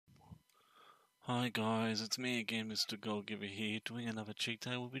Hi guys, it's me again, Mr. Goldgiver here, doing another cheat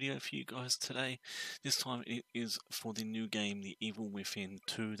table video for you guys today. This time it is for the new game, The Evil Within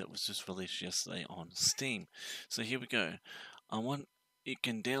 2, that was just released yesterday on Steam. So here we go. You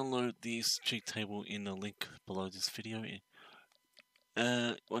can download this cheat table in the link below this video.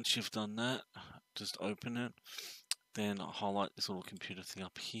 Once you've done that, just open it, then highlight this little computer thing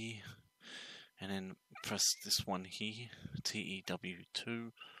up here, and then press this one here,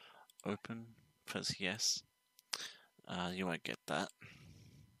 TEW2, open. Press yes. You won't get that.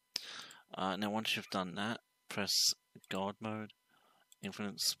 Now once you've done that, press guard mode,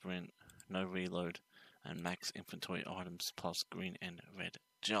 infinite sprint, no reload, and max inventory items plus green and red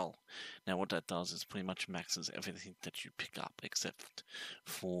gel. Now what that does is pretty much maxes everything that you pick up, except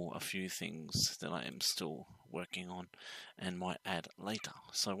for a few things that I am still working on and might add later.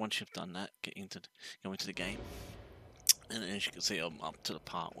 So once you've done that, go into the game. And as you can see, I'm up to the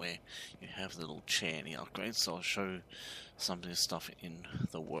part where you have the little chair and the upgrades, so I'll show some of this stuff in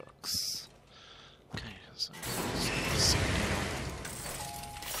the works. Okay, so sit down.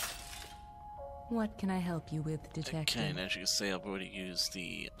 What can I help you with, Detective? Okay, and as you can see, I've already used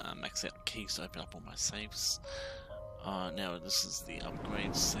the max out keys to open up all my safes. Now this is the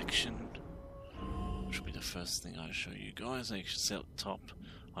upgrades section, which will be the first thing I show you guys. As you can see at the top,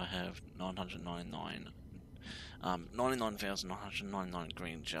 I have 99,999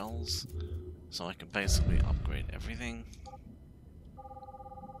 green gels, so I can basically upgrade everything.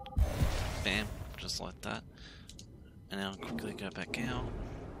 Bam, just like that. And now I'll quickly go back out,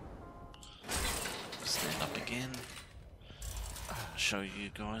 stand up again, show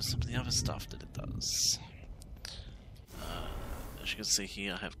you guys some of the other stuff that it does. As you can see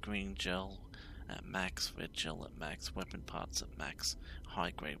here, I have green gel at max, red gel at max, weapon parts at max,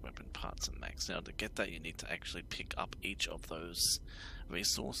 high grade weapon parts at max. Now to get that, you need to actually pick up each of those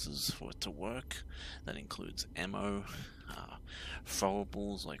resources for it to work. That includes ammo,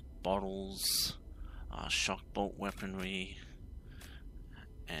 throwables like bottles, shock bolt weaponry,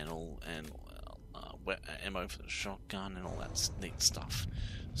 and ammo for the shotgun and all that neat stuff.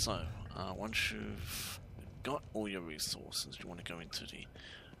 So once you've got all your resources, you want to go into the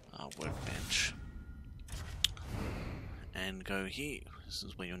workbench and go here. This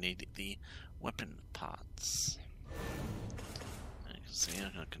is where you'll need the weapon parts. And you can see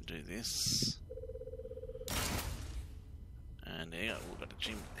I can do this. And there you go, we've got a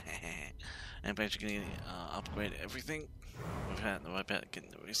gym. And basically upgrade everything without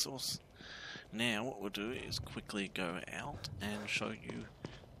getting the resource. Now what we'll do is quickly go out and show you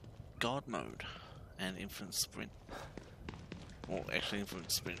guard mode and infinite sprint. Well, actually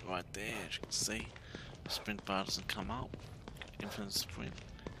infinite sprint right there, as you can see. Sprint bar doesn't come up. Infinite sprint,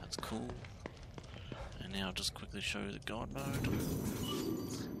 that's cool. And now I'll just quickly show you the guard mode.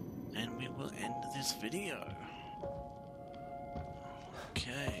 And we will end this video.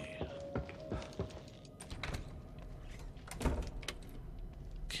 Okay.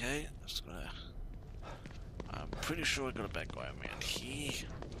 Okay, just gotta... I'm pretty sure I got a bad guy around here.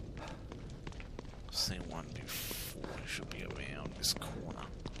 See one before, he should be around this corner.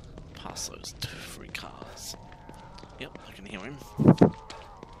 Past those 3 cars. Yep, I can hear him.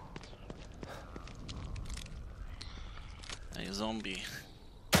 Hey, zombie.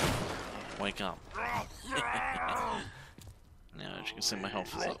 Wake up. Now, as you can see, my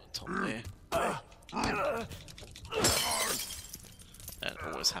health is up the top there. That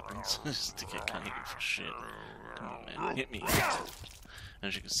always happens. Stick can't hit you for shit. Come on, man. Hit me.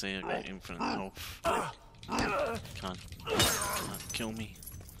 As you can see, I got infinite health. Can't kill me.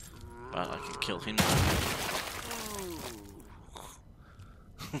 But I can kill him.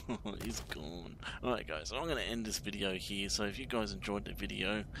 He's gone. Alright guys, so I'm going to end this video here. So if you guys enjoyed the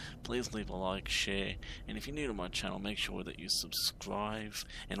video, please leave a like, share, and if you're new to my channel, make sure that you subscribe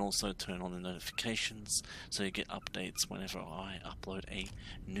and also turn on the notifications so you get updates whenever I upload a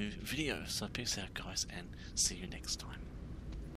new video. So peace out guys, and see you next time.